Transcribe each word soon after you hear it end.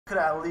Could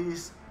at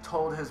least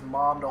told his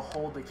mom to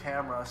hold the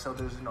camera so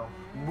there's no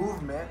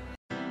movement.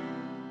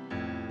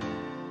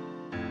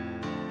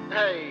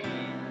 Hey,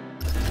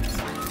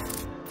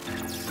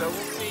 so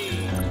are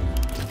me.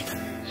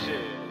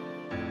 Shit,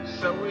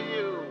 so are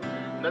you.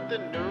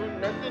 Nothing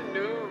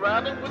new,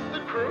 riding with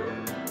the crew.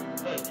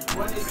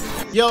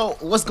 Yo,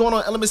 what's going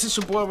on, Elements? It's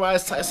your boy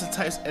Rise Tyson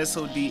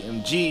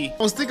SODMG.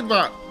 I was thinking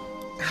about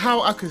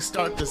how I could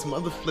start this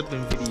mother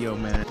flipping video,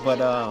 man. But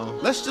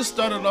let's just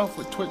start it off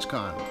with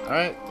TwitchCon,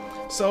 alright?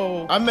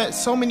 So I met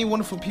so many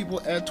wonderful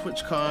people at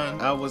TwitchCon.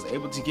 I was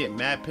able to get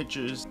mad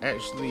pictures,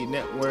 actually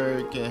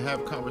network and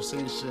have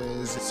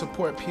conversations,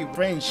 support people.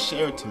 Friends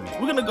shared to me.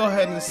 We're gonna go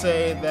ahead and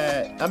say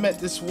that I met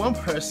this one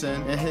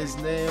person and his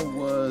name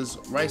was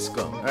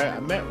RiceGum. Alright, I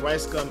met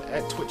RiceGum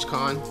at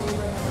TwitchCon.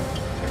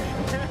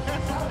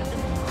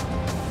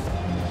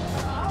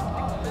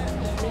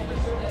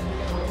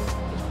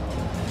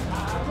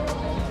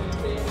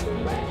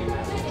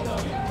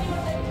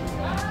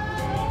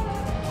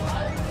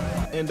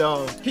 And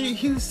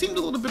he seemed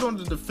a little bit on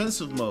the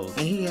defensive mode,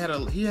 and he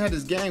had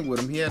his gang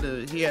with him. He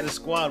had a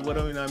squad with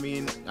him. You know what I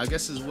mean? I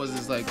guess it was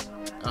his, like,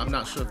 I'm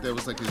not sure if that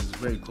was like his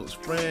very close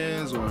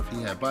friends or if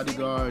he had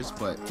bodyguards,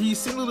 but he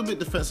seemed a little bit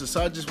defensive.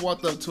 So I just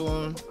walked up to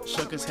him,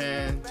 shook his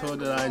hand, told him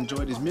that I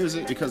enjoyed his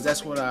music because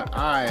that's what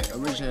I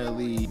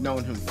originally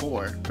known him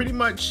for. Pretty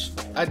much,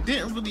 I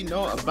didn't really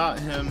know about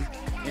him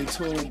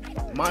until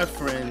my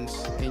friends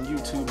and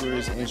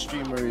YouTubers and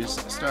streamers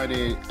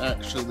started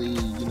actually,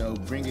 you know,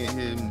 bringing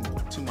him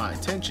to my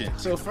attention.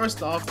 So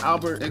first off,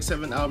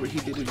 X7 Albert, he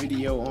did a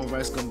video on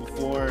RiceGum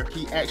before.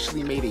 He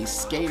actually made a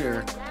skater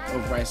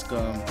of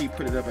RiceGum. He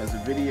put it up as a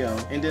video.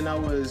 And then I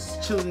was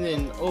chilling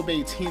in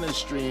Obey Tina's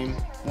stream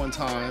one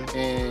time,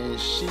 and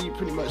she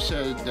pretty much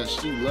said that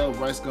she loved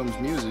RiceGum's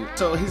music.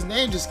 So his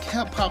name just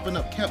kept popping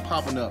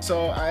up.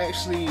 So I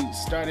actually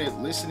started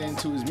listening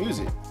to his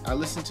music. I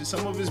listened to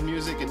some of his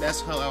music, and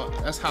that's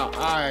how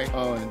I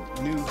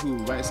knew who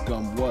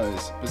RiceGum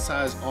was.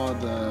 Besides all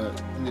the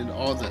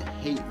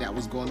hate that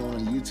was going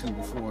on YouTube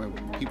before,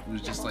 people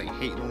was just like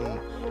hating on him,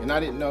 and I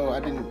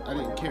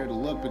didn't care to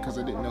look because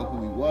I didn't know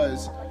who he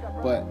was.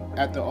 But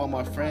after all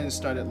my friends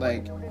started,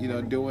 like, you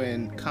know,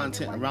 doing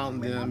content around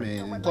them,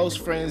 and close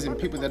friends and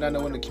people that I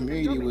know in the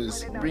community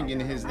was bringing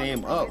his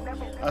name up,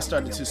 I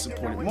started to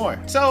support it more.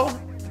 So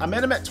I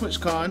met him at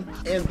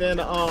TwitchCon, and then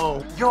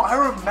yo, I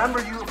remember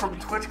you from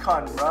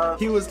TwitchCon, bro.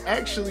 He was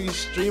actually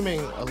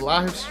streaming a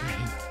live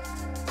stream,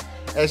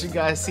 as you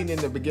guys seen in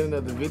the beginning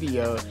of the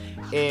video,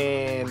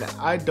 and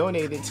I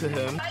donated to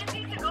him. I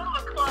need to go to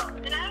a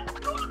club, and I have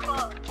to go to a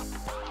club.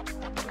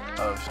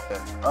 Oh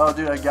shit. Oh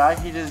dude, a guy,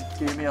 he just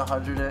gave me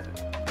 100.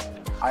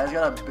 I just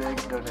got a big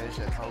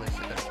donation. Holy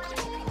shit.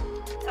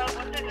 What's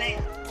his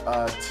name?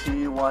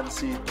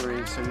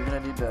 T1C3. So you're gonna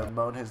need to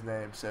moan his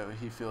name so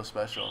he feels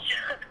special.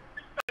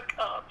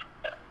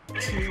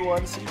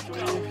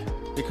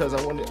 T1C3. Because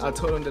I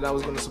told him that I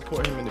was going to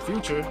support him in the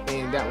future,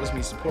 and that was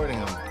me supporting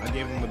him. I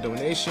gave him a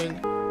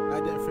donation. I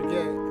didn't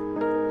forget.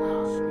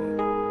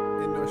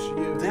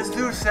 This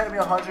dude sent me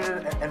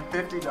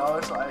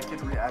 $150 so I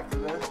could react to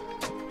this.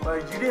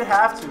 Like, you didn't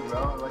have to,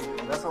 bro.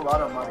 Like, that's a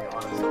lot of money,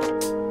 honestly.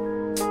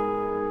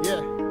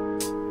 Yeah.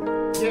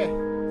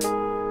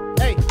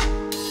 Hey.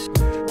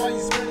 Why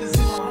you spending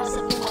zero hearts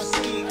up in my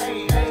sleeve?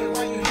 Hey,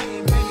 why you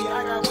hating, baby?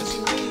 I got what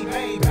you need,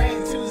 babe.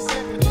 Bang to the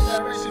 70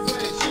 direction for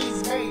the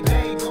cheese,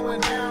 babe.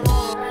 Going down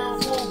all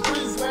around full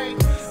breeze, babe.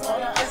 All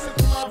the ice up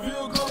in my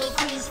view, go to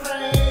freeze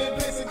frame.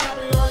 Piss and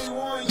copy all you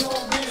want, you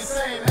won't be the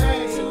same.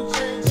 Hey, 2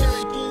 chain,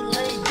 Cherokee,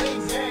 late, big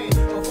game.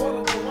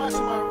 Affordable,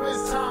 watching my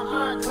wrist, time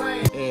I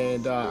claim.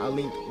 And I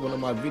linked one of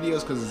my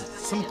videos because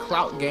some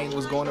clout gang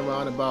was going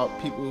around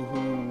about people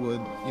who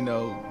would, you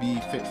know, be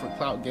fit for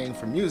clout gang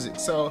for music.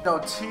 So no,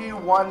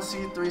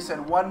 T1C3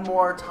 said, one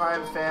more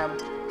time, fam,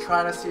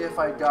 trying to see if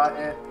I got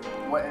it,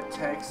 what it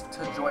takes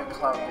to join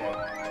clout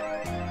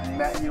gang.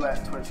 Met you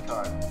at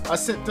TwitchCon. I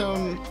sent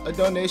them a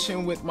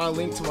donation with my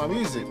link to my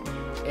music,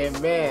 and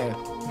man,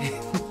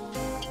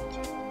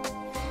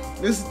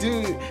 this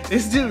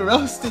dude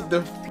roasted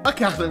the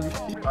fuck out of me.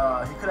 He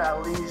could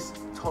at least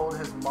told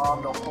his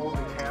mom to hold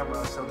the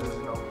camera so there's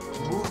no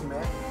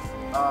movement.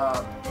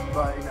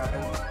 But you know,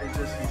 he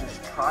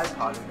just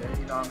tripoded it,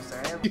 you know what I'm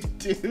saying?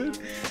 Dude,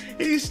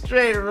 he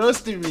straight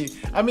roasted me.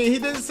 I mean, he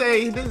didn't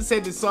say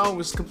the song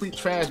was complete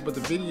trash, but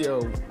the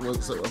video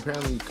was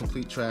apparently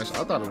complete trash.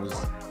 I thought it was,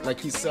 like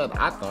he said,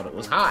 I thought it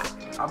was hot.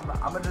 I'm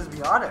gonna just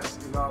be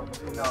honest, you know,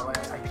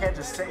 like, I can't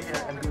just sit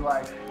here and be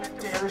like,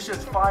 damn, this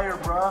shit's fire,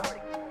 bruh.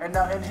 And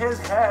now in his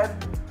head,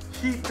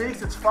 he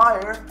thinks it's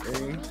fire.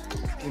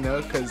 You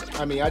know, because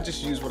I mean, I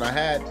just used what I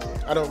had.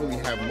 I don't really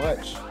have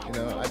much, you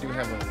know. I do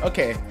have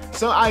okay,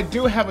 so I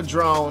do have a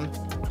drone,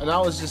 and I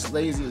was just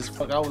lazy as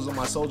fuck. I was on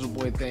my Soldier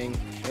Boy thing,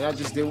 and I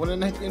just did one in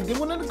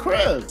the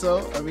crib.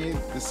 So I mean,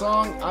 the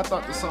song, I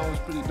thought the song was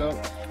pretty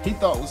dope. He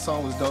thought the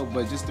song was dope,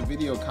 but just the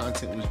video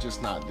content was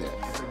just not there.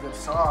 It's a good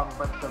song,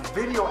 but the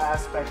video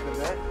aspect of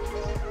it,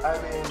 I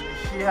mean,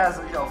 he has,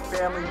 you know,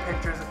 family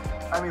pictures.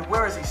 I mean,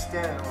 where is he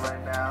standing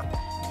right now?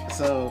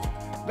 So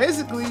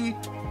basically,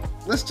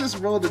 Let's just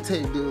roll the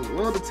tape, dude.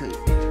 Roll the tape.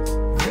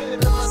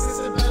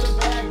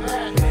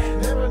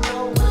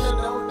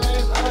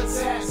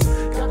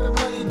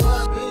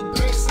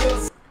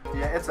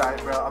 Yeah, it's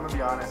alright, bro. I'm gonna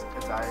be honest.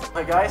 It's alright.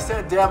 Like I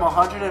said, damn,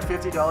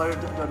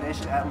 $150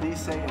 donation. At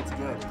least say it's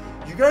good.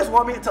 You guys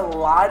want me to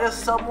lie to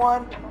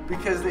someone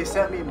because they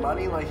sent me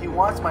money? Like, he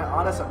wants my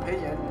honest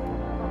opinion.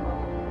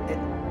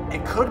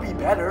 It could be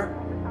better.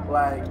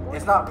 Like,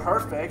 it's not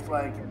perfect.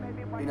 Like,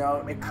 you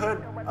know, it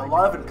could a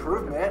lot of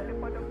improvement.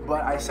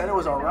 But I said it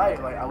was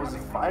alright. Like, I was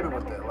vibing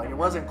with it. Like, it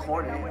wasn't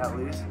corny, at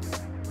least.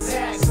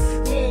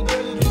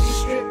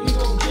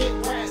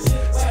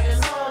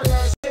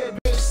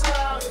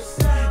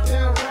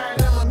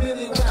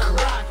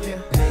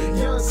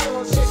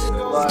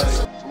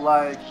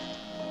 Like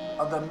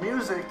the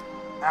music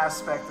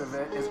aspect of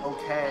it is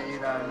okay, you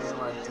know what I mean?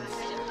 Like,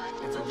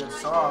 it's a good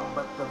song,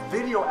 but the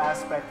video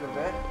aspect of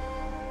it,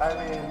 I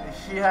mean,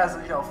 he has,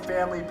 you know,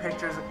 family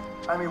pictures.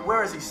 I mean,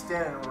 where is he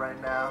standing right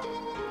now?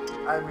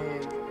 I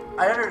mean,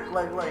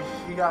 like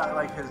he got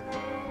like his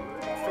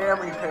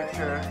family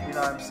picture, you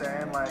know what I'm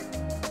saying? Like,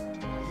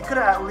 he could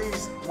have at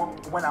least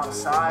went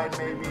outside,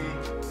 maybe,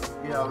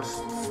 you know,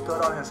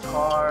 stood on his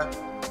car.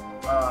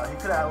 He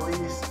could have at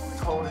least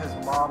told his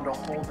mom to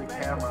hold the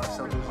camera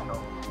so there's no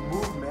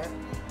movement.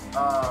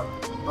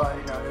 But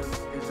you know,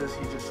 it's just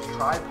he just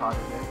tripoded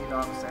it. You know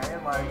what I'm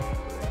saying? Like,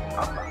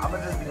 I'm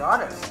gonna just be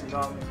honest. You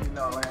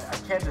know, like, I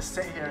can't just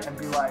sit here and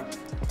be like,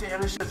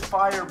 damn, this shit's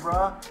fire,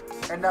 bruh.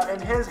 And now in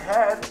his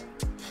head,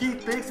 he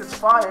thinks it's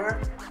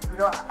fire. You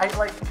know,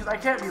 because I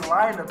can't be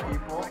lying to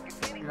people.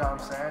 You know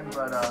what I'm saying?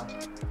 But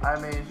I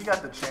mean, he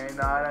got the chain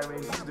on. I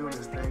mean, he's doing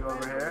his thing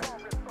over here.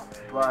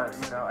 But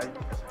you know, I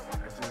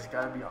just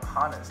gotta be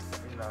honest.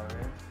 You know what I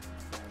mean?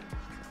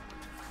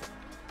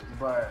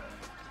 But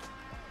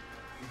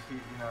you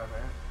know what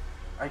I mean?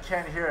 I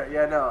can't hear it.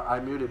 Yeah, no, I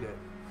muted it.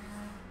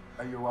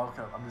 Oh, you're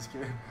welcome. I'm just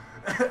kidding.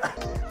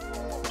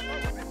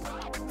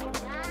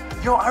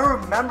 Yo, I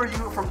remember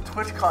you from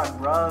TwitchCon,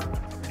 bro.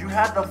 You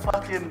had the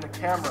fucking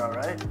camera,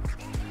 right?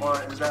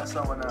 Or is that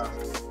someone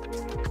else?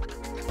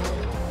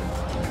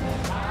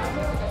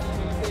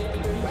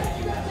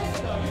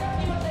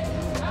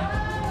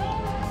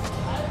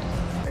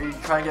 Are you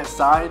trying to get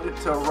signed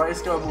to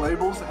RiceGum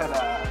labels? And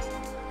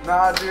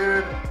nah,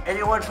 dude.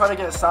 Anyone trying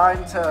to get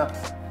signed to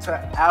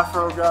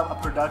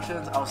AfroGum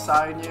Productions, I'll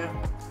sign you,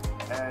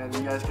 and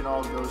you guys can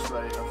all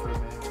ghostwrite for me.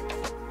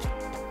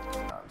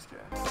 No, I'm just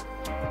kidding.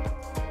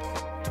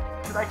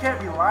 Cause I can't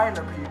be lying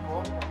to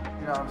people.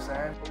 You know what I'm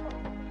saying?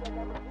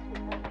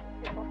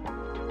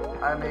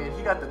 I mean,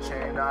 he got the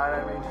chain on.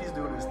 I mean, he's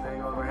doing his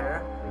thing over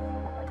here.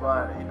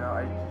 But you know,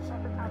 I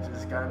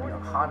just gotta be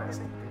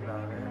honest. You know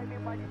what I mean?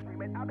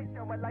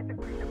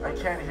 I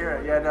can't hear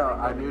it. Yeah, no,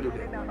 I muted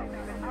it.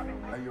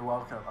 Oh, you're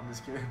welcome. I'm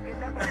just kidding.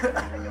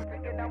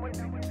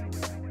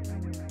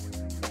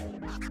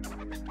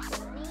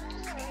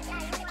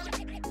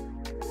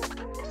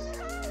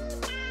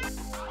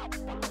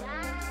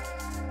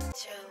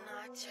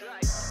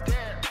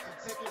 Damn,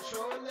 take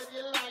control of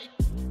your life.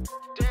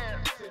 Damn,